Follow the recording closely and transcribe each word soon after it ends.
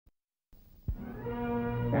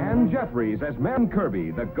Jeffries as Mem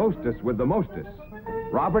Kirby, the ghostess with the mostess.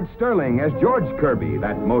 Robert Sterling as George Kirby,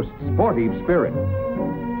 that most sportive spirit.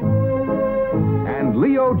 And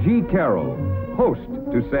Leo G. Carroll, host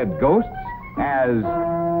to said ghosts, as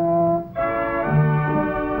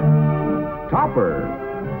Topper.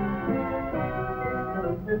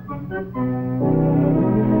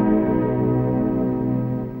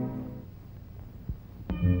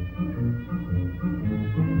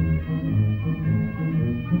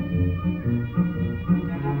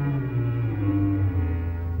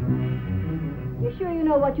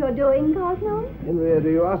 What you're doing, Cosmo? Henrietta,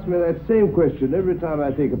 you ask me that same question every time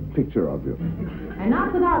I take a picture of you. And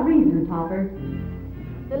not without reason, Topper.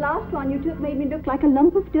 The last one you took made me look like a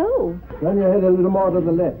lump of dough. Turn your head a little more to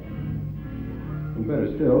the left. And better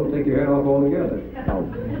still, take your head off altogether. Now,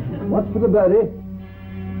 what's for the birdie?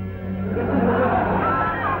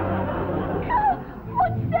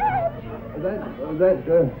 What's that?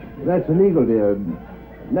 That's an eagle, dear.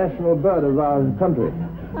 National bird of our country.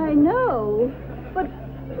 I know, but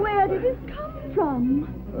where did it come from?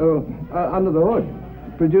 Oh, under the hood.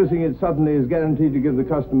 Producing it suddenly is guaranteed to give the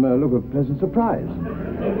customer a look of pleasant surprise.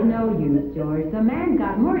 It's no use, George. The man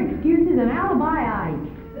got more excuses than Alibi Ike.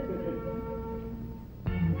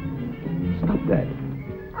 Stop that.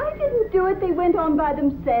 I didn't do it. They went on by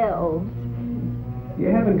themselves. You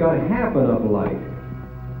haven't got half enough light.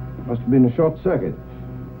 Must have been a short circuit.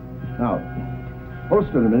 Now, hold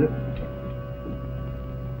still a minute.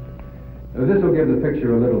 This will give the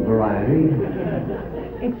picture a little variety.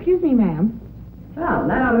 Excuse me, ma'am. Well,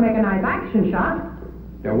 that ought to make a nice action shot.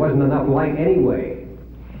 There wasn't enough light anyway.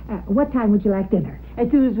 What time would you like dinner? As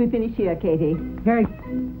soon as we finish here, Katie. Very...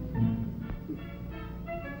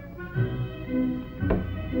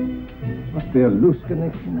 Must be a loose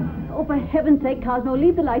connection. Oh, for heaven's sake, Cosmo,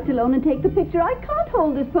 leave the lights alone and take the picture. I can't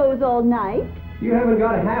hold this pose all night. You haven't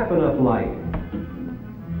got half enough light.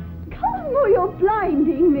 Cosmo, you're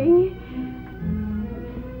blinding me.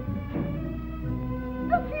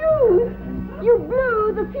 The fuse! You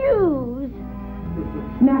blew the fuse!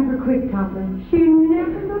 Snap her quick, Topper. She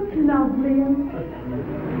never looked lovelier.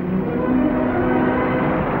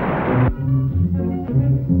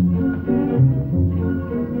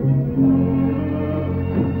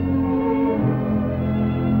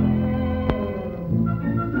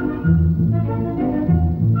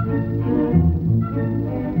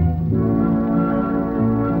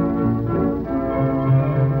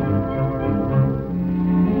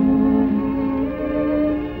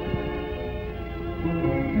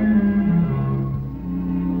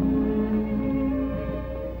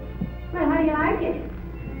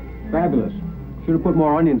 Fabulous. Should have put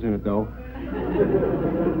more onions in it, though.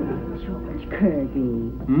 George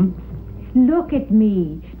Kirby. Hmm? Look at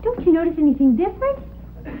me. Don't you notice anything different?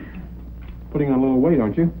 Putting on a little weight,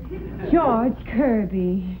 aren't you? George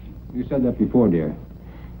Kirby. You said that before, dear.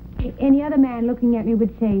 Any other man looking at me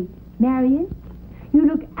would say, Marion, you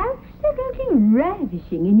look absolutely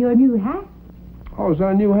ravishing in your new hat. Oh, is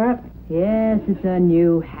that a new hat? Yes, it's a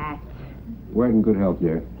new hat. Wear it in good health,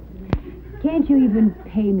 dear. Can't you even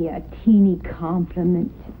pay me a teeny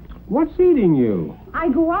compliment? What's eating you? I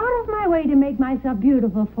go out of my way to make myself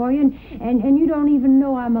beautiful for you, and you don't even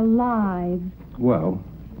know I'm alive. Well,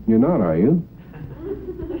 you're not, are you?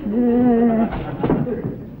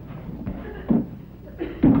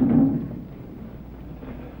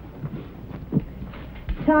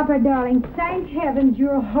 Topper, darling, thank heavens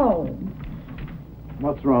you're home.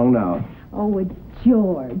 What's wrong now? Oh, it's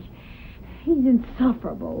George. He's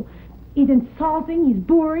insufferable. He's insulting, he's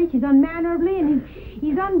boorish, he's unmannerly, and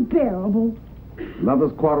he's unbearable.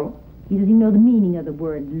 Lovers' quarrel? He doesn't even know the meaning of the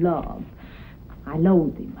word love. I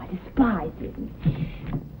loathe him. I despise him.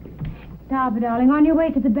 Topper, darling, on your way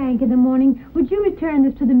to the bank in the morning, would you return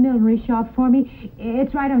this to the millinery shop for me?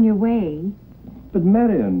 It's right on your way. But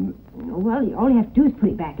Marion... Well, all you have to do is put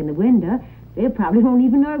it back in the window. They probably won't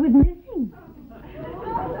even know it was missing.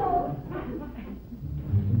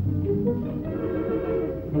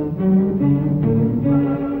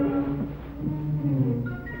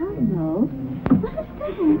 Cosmo,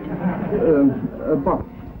 what is that? A box.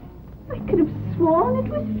 I could have sworn it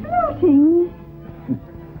was floating.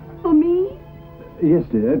 For me? Yes,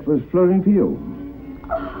 dear, it was floating for you.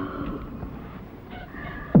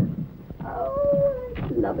 Oh, I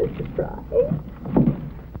love a surprise.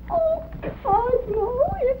 Oh, Cosmo,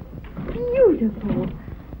 it's beautiful.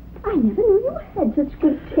 I never knew you had such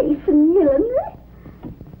good taste in millinery.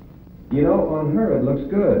 You know, on her it looks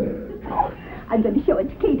good. Oh, I'm going to show it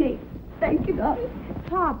to Katie. Thank you, darling.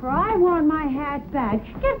 Topper, I want my hat back.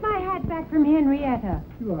 Get my hat back from Henrietta.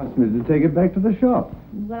 You asked me to take it back to the shop.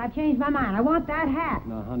 Well, I changed my mind. I want that hat.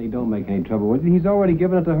 Now, honey, don't make any trouble with it. He's already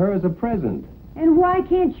given it to her as a present. And why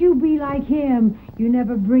can't you be like him? You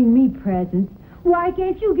never bring me presents. Why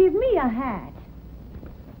can't you give me a hat?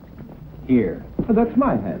 Here. Oh, that's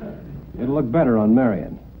my hat. It'll look better on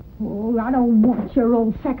Marion. Oh, I don't want your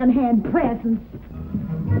old second-hand presents.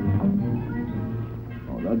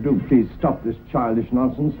 Oh, now do please stop this childish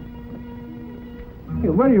nonsense.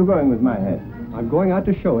 Here, where are you going with my hat? I'm going out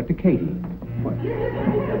to show it to Katie. What?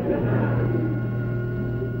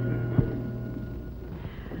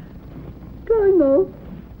 Go on, Mo.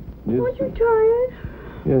 Yes, Aren't you tired?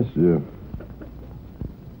 Yes,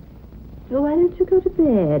 Well, why don't you go to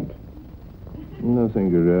bed? no,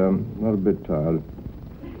 thank you, dear. I'm not a bit tired.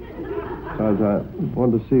 Besides, I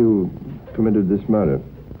want to see who committed this murder.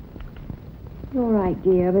 All right,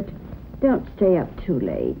 dear, but don't stay up too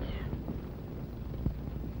late.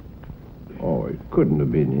 Oh, it couldn't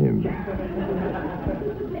have been him.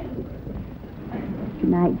 Good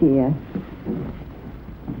night, dear.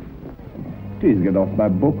 Please get off my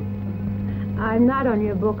book. I'm not on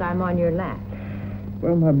your book. I'm on your lap.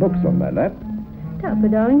 Well, my book's on my lap. Topper,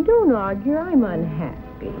 darling, don't argue. I'm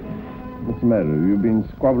unhappy. What's the matter? Have you been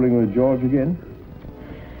squabbling with George again?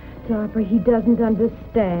 Topper, he doesn't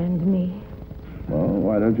understand me. Well,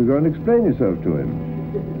 why don't you go and explain yourself to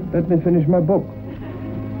him? Let me finish my book.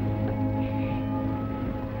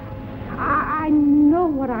 I know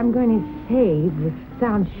what I'm going to say. It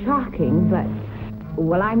sounds shocking, but...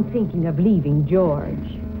 Well, I'm thinking of leaving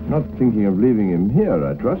George. Not thinking of leaving him here,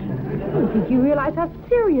 I trust. I don't think you realize how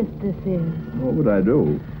serious this is. What would I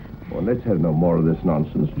do? Well, let's have no more of this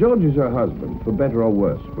nonsense. George is your husband, for better or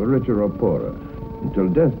worse, for richer or poorer. Until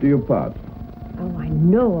death do you part. Oh, I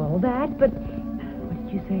know all that, but... What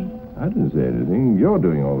did you say? I didn't say anything. You're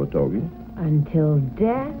doing all the talking. Until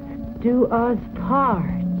death do us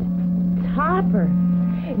part. Topper,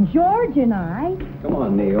 George and I... Come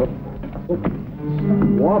on, Neil. Stop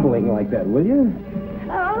wobbling like that, will you?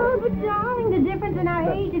 Oh, but darling, the difference in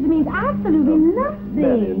our ages means absolutely nothing.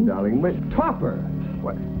 Marion, darling, wait. Topper!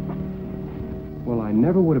 What? Well, I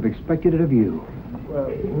never would have expected it of you.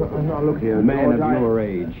 Well, now look here, A man George, of your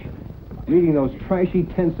age. Reading those trashy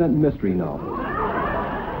 10-cent mystery novels.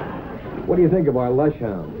 What do you think of our lush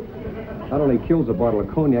hound? Not only kills a bottle of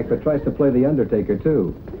cognac, but tries to play the Undertaker,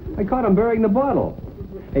 too. I caught him burying the bottle.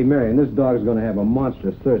 Hey, Marion, this dog's going to have a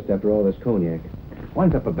monstrous thirst after all this cognac.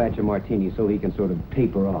 Wind up a batch of martinis so he can sort of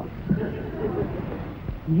taper off.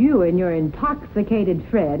 You and your intoxicated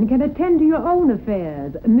friend can attend to your own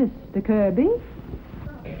affairs, Mr. Kirby.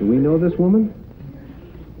 Do we know this woman?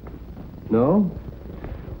 No?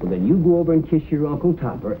 Well, then you go over and kiss your Uncle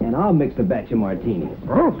Topper, and I'll mix a batch of martinis.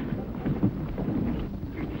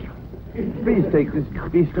 Please take this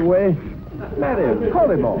beast away. Marion, call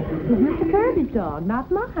him off. It's Mr. Kirby's dog, not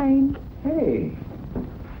mine. Hey.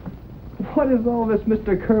 What is all this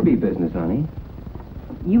Mr. Kirby business, honey?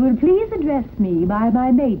 You will please address me by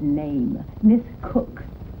my maiden name, Miss Cook.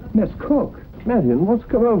 Miss Cook. Marion, what's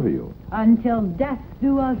come over you? Until death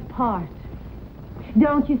do us part.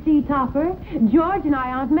 Don't you see, Topper? George and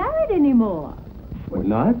I aren't married anymore. We're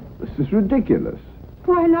not? This is ridiculous.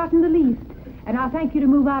 Why, not in the least. And I'll thank you to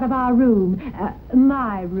move out of our room.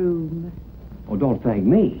 My room. Oh, don't thank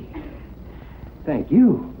me. Thank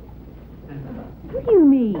you. What do you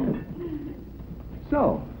mean?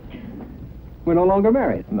 So, we're no longer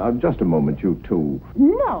married. Now, just a moment, you two.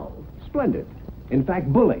 No. Splendid. In fact,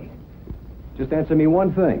 bully. Just answer me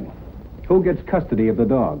one thing. Who gets custody of the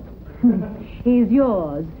dog? He's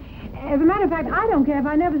yours. As a matter of fact, I don't care if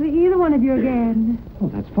I never see either one of you again. Oh,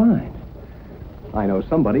 that's fine. I know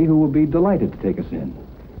somebody who will be delighted to take us in.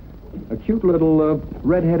 A cute little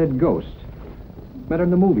red-headed ghost. Met her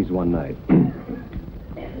in the movies one night.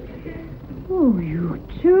 Oh, you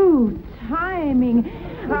two timing.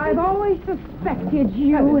 I've always suspected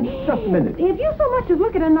you. Just a minute. If you so much as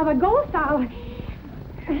look at another ghost, I'll...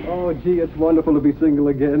 Oh, gee, it's wonderful to be single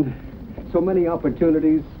again. So many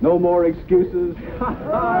opportunities, no more excuses.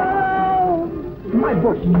 Oh! My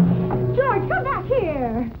book. George, come back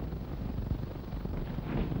here.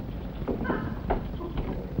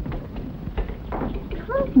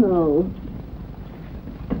 Cosmo,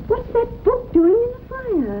 what's that book doing in the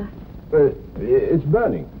fire? It's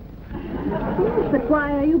burning. Yes, but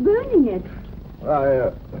why are you burning it?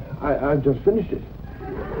 I've just finished it.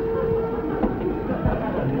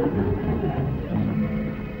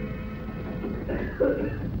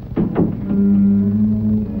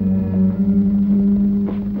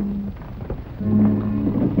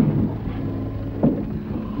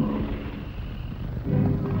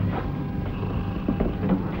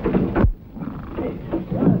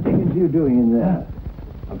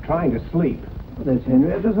 trying to sleep. That's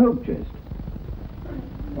Henrietta's hope chest.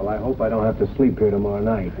 Well, I hope I don't have to sleep here tomorrow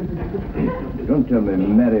night. Don't tell me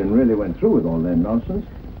Marion really went through with all that nonsense.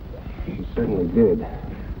 She certainly did.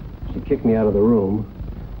 She kicked me out of the room,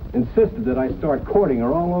 insisted that I start courting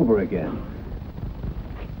her all over again.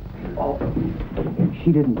 Oh,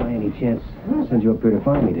 she didn't by any chance send you up here to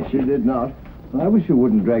find me, did she? She did not. I wish you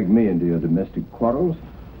wouldn't drag me into your domestic quarrels.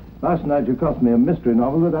 Last night you cost me a mystery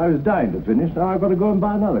novel that I was dying to finish. Now I've got to go and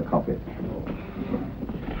buy another copy.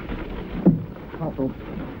 Papa,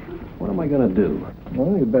 what am I going to do?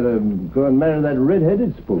 Well, you better go and marry that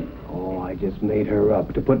red-headed spook. Oh, I just made her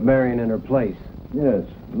up to put Marion in her place. Yes.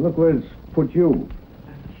 Look where it's put you.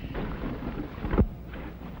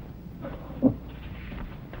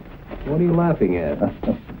 What are you laughing at?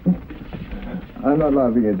 I'm not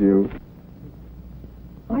laughing at you.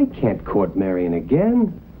 I can't court Marion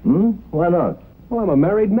again. Why not? Well, I'm a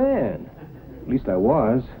married man. At least I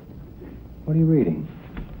was. What are you reading?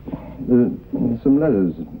 Some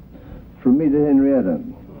letters from me to Henrietta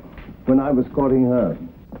when I was courting her.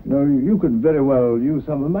 You know, you could very well use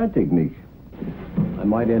some of my technique. I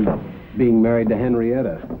might end up being married to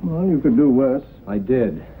Henrietta. Well, you could do worse. I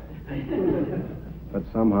did. But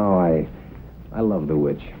somehow I love the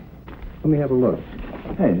witch. Let me have a look.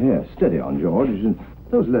 Hey, here, steady on, George.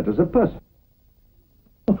 Those letters are personal.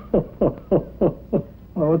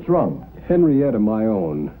 Oh, what's wrong? Henrietta, my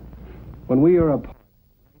own. When we are apart,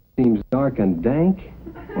 it seems dark and dank.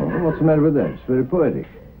 Oh, what's the matter with that? It's very poetic.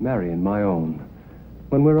 Marion, my own.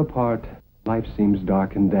 When we're apart, life seems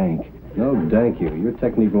dark and dank. No, thank you. Your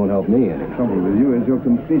technique won't help me any. The trouble with you is you're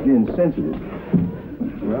completely insensitive.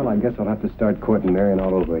 Well, I guess I'll have to start courting Marion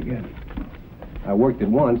all over again. I worked it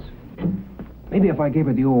once. Maybe if I gave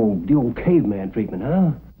her the old caveman treatment,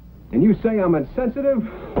 huh? And you say I'm insensitive?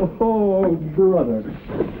 Oh, brother.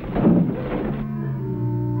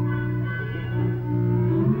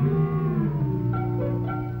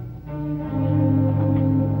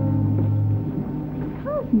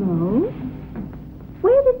 Cosmo,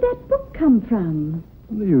 where did that book come from?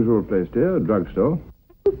 The usual place, dear, a drugstore.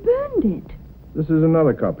 You burned it. This is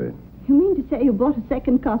another copy. You mean to say you bought a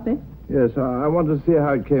second copy? Yes, I want to see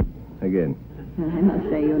how it came again. I must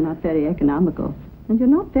say you're not very economical. And you're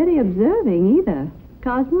not very observing either.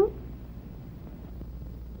 Cosmo?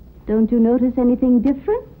 Don't you notice anything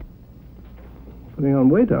different? Putting on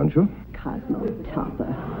weight, aren't you? Cosmo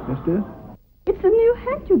Topper. Yes, dear? It's the new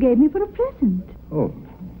hat you gave me for a present. Oh,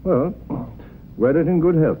 well, wear it in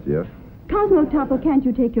good health, dear. Cosmo Topper, can't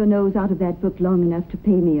you take your nose out of that book long enough to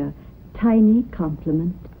pay me a tiny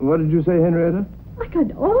compliment? What did you say, Henrietta? I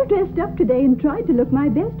got all dressed up today and tried to look my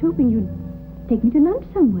best, hoping you'd take me to lunch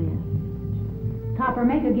somewhere. Topper,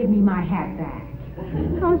 make her give me my hat back.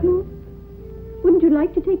 Cosmo, wouldn't you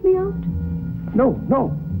like to take me out? No.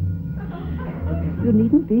 You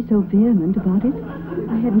needn't be so vehement about it.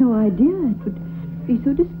 I had no idea it would be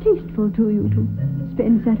so distasteful to you to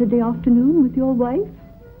spend Saturday afternoon with your wife.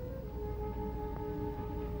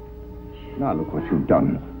 Now look what you've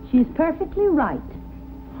done. She's perfectly right.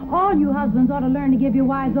 All you husbands ought to learn to give your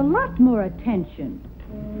wives a lot more attention.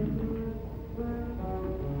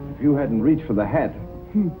 If you hadn't reached for the hat...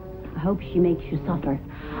 I hope she makes you suffer.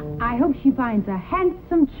 I hope she finds a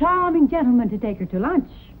handsome, charming gentleman to take her to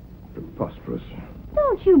lunch. Preposterous.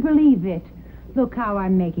 Don't you believe it? Look how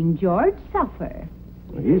I'm making George suffer.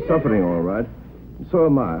 He's suffering all right. So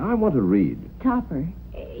am I. I want to read. Topper,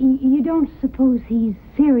 you don't suppose he's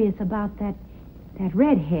serious about that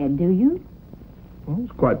redhead, do you? Well,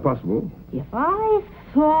 it's quite possible. If I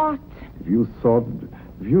thought... If you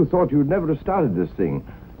thought you'd never have started this thing,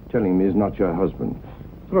 telling me he's not your husband,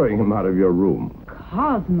 throwing him out of your room.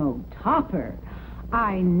 Cosmo Topper,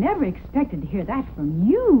 I never expected to hear that from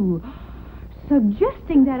you.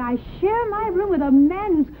 Suggesting that I share my room with a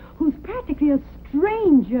man who's practically a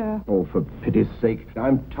stranger. Oh, for pity's sake,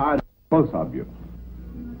 I'm tired of both of you.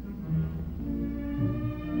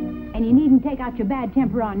 And you needn't take out your bad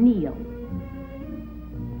temper on Neil.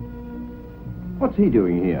 What's he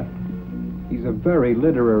doing here? He's a very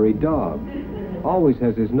literary dog. Always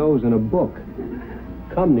has his nose in a book.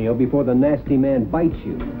 Come, Neil, before the nasty man bites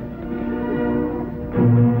you.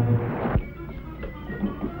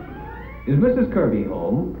 Is Mrs. Kirby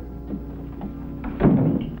home?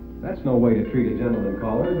 That's no way to treat a gentleman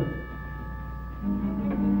caller.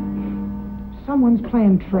 Someone's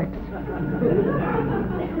playing tricks.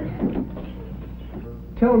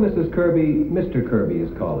 Tell Mrs. Kirby Mr. Kirby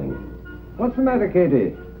is calling. What's the matter,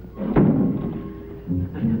 Katie?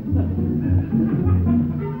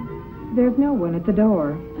 There's no one at the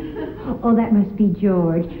door. Oh, that must be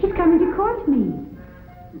George. He's coming to court me.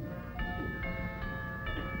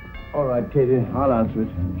 All right, Katie, I'll answer it.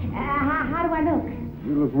 How do I look?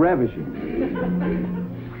 You look ravishing.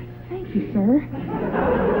 Thank you, sir.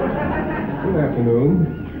 Good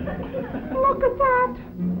afternoon. Look at that.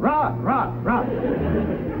 Rod!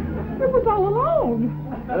 It was all alone.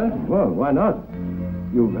 Well, why not?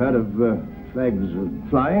 You've heard of flags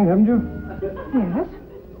flying, haven't you? Yes,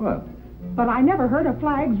 Well, but I never heard of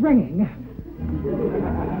flags ringing.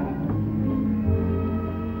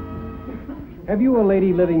 Have you a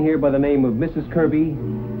lady living here by the name of Mrs. Kirby?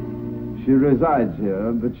 she resides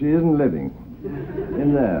here, but she isn't living.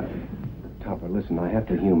 In there. Topper, listen, I have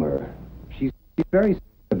to humor her. She's very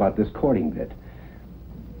about this courting bit.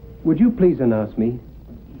 Would you please announce me?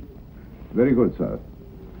 Very good, sir.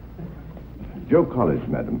 Joe College,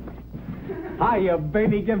 madam. Hiya,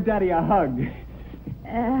 baby. Give Daddy a hug.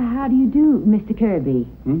 How do you do, Mr. Kirby?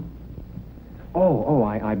 Oh,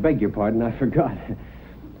 I beg your pardon. I forgot.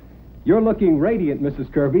 You're looking radiant,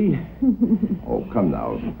 Mrs. Kirby. Oh, come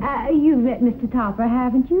now. You've met Mr. Topper,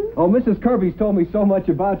 haven't you? Oh, Mrs. Kirby's told me so much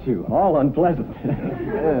about you. All unpleasant.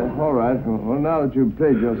 All right. Well, now that you've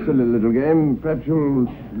played your silly little game, perhaps you'll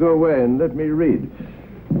go away and let me read.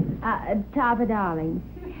 Topper, darling,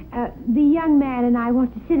 the young man and I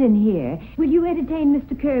want to sit in here. Will you entertain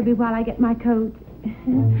Mr. Kirby while I get my coat?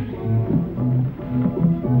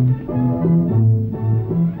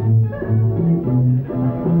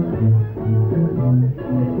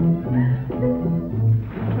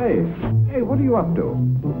 Hey, what are you up to?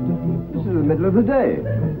 This is the middle of the day.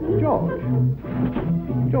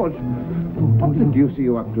 George, what the deuce are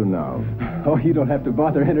you up to now? Oh, you don't have to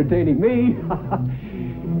bother entertaining me.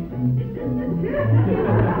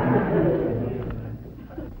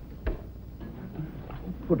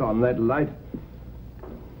 Put on that light.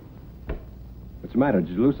 What's the matter? Did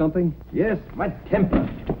you lose something? Yes, my temper.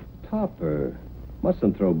 Topper,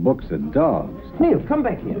 mustn't throw books at dogs. Neil, come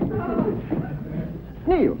back here.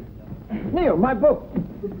 Neil, my book.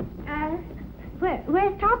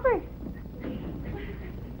 Where's Topper?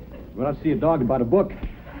 When I see a dog about a book.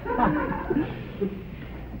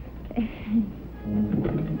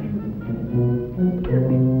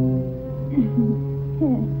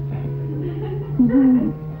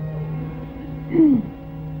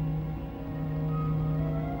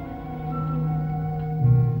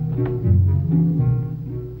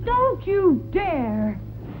 Don't you dare.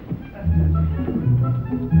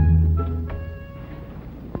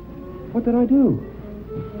 What did I do?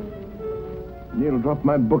 Neil dropped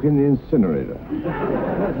my book in the incinerator.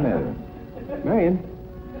 Where's Marion?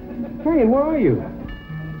 Marion, where are you?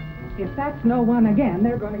 If that's no one again,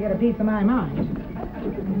 they're going to get a piece of my mind.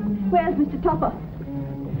 Where's Mr. Topper?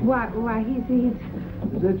 Why, he's...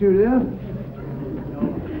 Is that you, dear?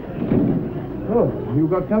 Oh, you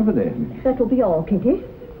got company. That'll be all, Kitty.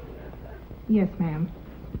 Yes, ma'am.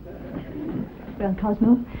 Well,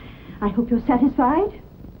 Cosmo, I hope you're satisfied.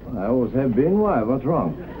 I always have been. Why? What's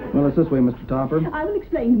wrong? Well, it's this way, Mr. Topper. I will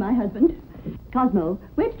explain to my husband. Cosmo,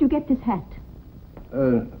 where did you get this hat?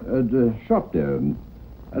 At a shop there.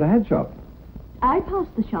 At a hat shop. I passed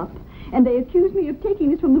the shop, and they accused me of taking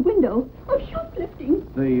this from the window, of shoplifting.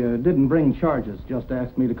 They didn't bring charges, just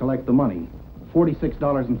asked me to collect the money.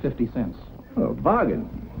 $46.50. Oh, bargain.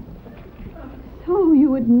 So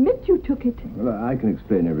you admit you took it? Well, I can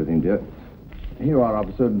explain everything, dear. Here you are,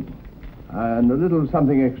 officer. And a little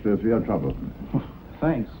something extra for your trouble.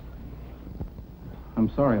 Thanks. I'm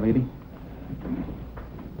sorry, lady.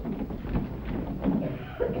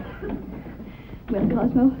 Well,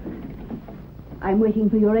 Cosmo, I'm waiting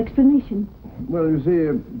for your explanation. Well, you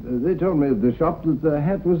see, they told me at the shop that the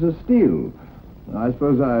hat was a steal. I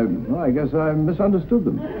suppose I guess I misunderstood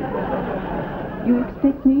them. You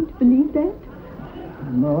expect me to believe that?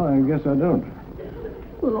 No, I guess I don't.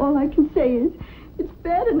 Well, all I can say is, it's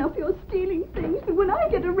bad enough you're stealing things, and when I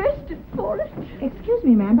get arrested for it... Excuse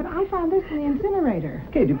me, ma'am, but I found this in the incinerator.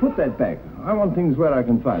 Katie, put that back. I want things where I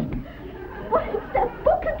can find them. Why, it's that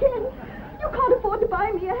book again. You can't afford to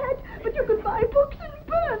buy me a hat, but you can buy books and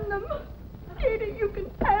burn them. Katie, you can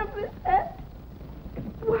have this hat.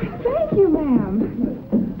 Why, thank you,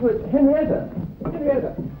 ma'am. But Henrietta.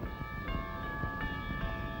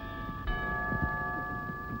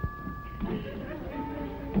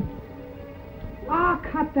 Ah,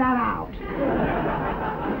 cut that out.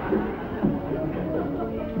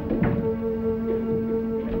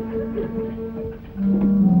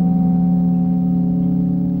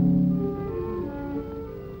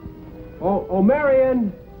 Oh,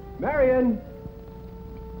 Marion! Marion!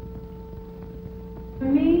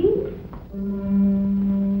 Me?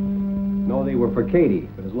 No, they were for Katie,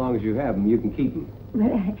 but as long as you have them, you can keep them.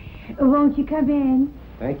 Won't you come in?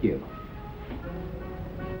 Thank you.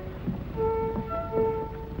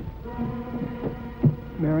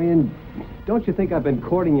 Marion, don't you think I've been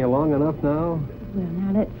courting you long enough now? Well,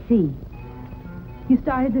 now, let's see. You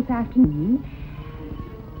started this afternoon?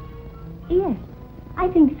 Yes, I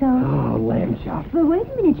think so. Oh, lamb chop. But wait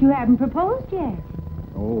a minute, you haven't proposed yet.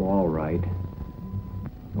 Oh, all right.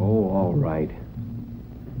 Oh, all right.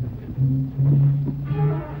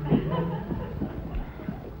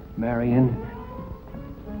 Marion.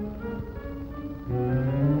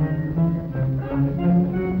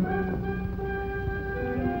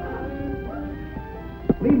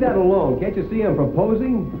 Leave that alone. Can't you see I'm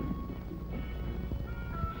proposing?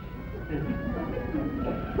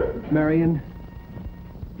 Marion.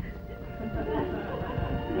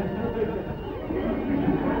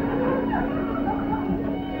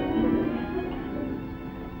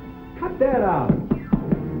 Cut that out.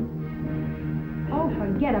 Oh,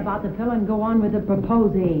 forget about the pill and go on with the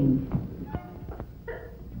proposing.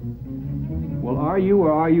 Well, are you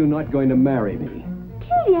or are you not going to marry me?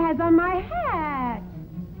 Katie has on my hat.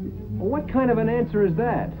 Well, what kind of an answer is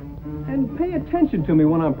that? And pay attention to me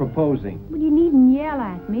when I'm proposing. Well, you needn't yell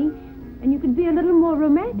at me. And you could be a little more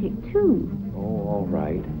romantic, too. Oh, all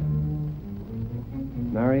right.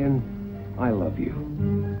 Marion, I love you.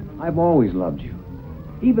 I've always loved you.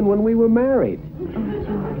 Even when we were married. Oh,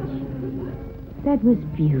 George. That was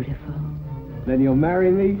beautiful. Then you'll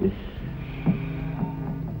marry me?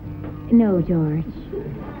 No, George.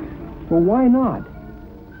 Well, why not?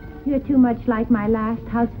 You're too much like my last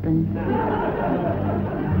husband.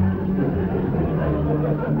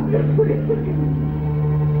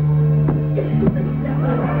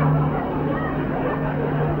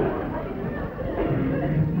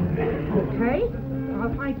 Okay,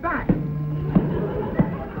 I'll fight back.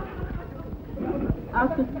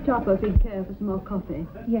 Ask Mr. Topper if he'd care for some more coffee.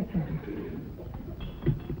 Yes, sir.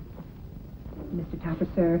 Mr. Topper,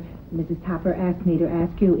 sir, Mrs. Topper asked me to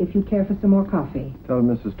ask you if you care for some more coffee. Tell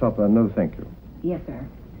Mrs. Topper no thank you. Yes, sir.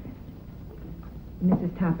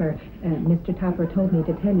 Mrs. Topper, Mr. Topper told me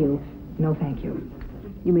to tell you, no thank you.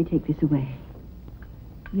 You may take this away.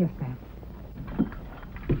 Yes, ma'am.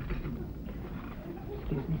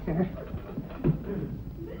 Excuse me, sir.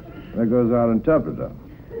 There goes our interpreter.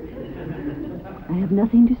 I have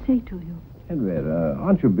nothing to say to you. Henrietta,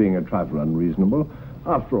 aren't you being a trifle unreasonable?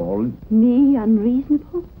 After all, Me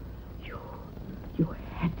unreasonable? You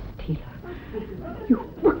hat stealer. You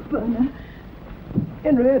book burner.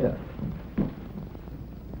 Henrietta.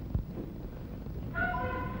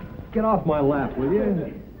 Get off my lap, will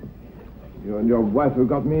you? you and your wife have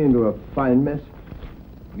got me into a fine mess.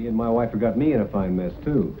 Me and my wife have got me in a fine mess,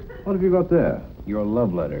 too. What have you got there? Your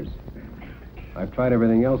love letters. I've tried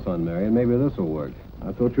everything else on Marion. Maybe this will work.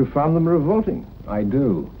 I thought you found them revolting. I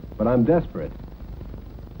do, but I'm desperate.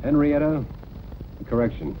 Henrietta,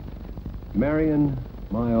 correction. Marion,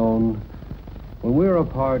 my own, when we're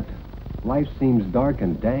apart, life seems dark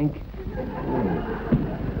and dank.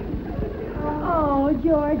 Oh,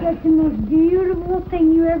 George, that's the most beautiful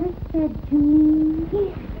thing you ever said to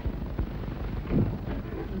me.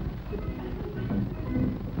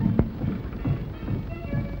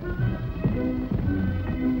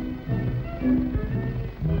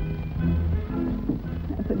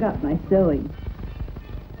 I forgot my sewing.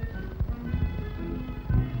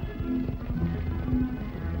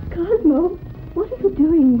 Cosmo, what are you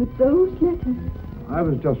doing with those letters? I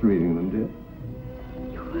was just reading them, dear.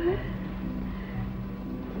 You were?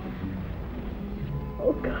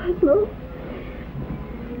 Oh, Cosmo.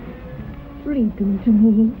 Read them to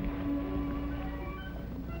me.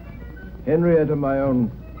 Henrietta, my own,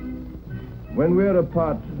 when we're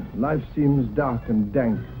apart, life seems dark and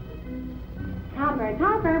dank. Topper,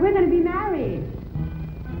 Topper, we're going to be married.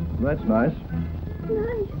 That's nice.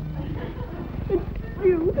 Nice. It's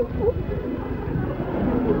beautiful.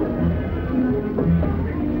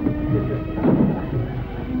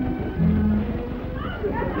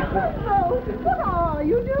 Cosmo, what are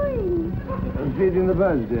you doing? I'm feeding the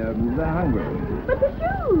birds, dear. They're hungry. But the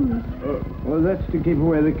shoes. Well, that's to keep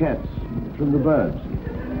away the cats from the birds.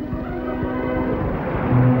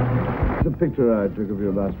 The picture I took of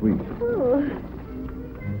you last week. Oh.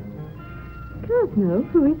 Cosmo,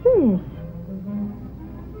 who is this?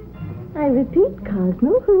 I repeat,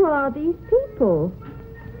 Cosmo, who are these people?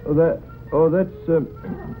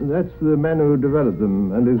 That's the man who developed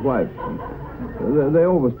them and his wife. They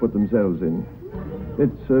always put themselves in.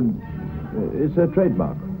 It's a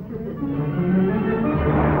trademark.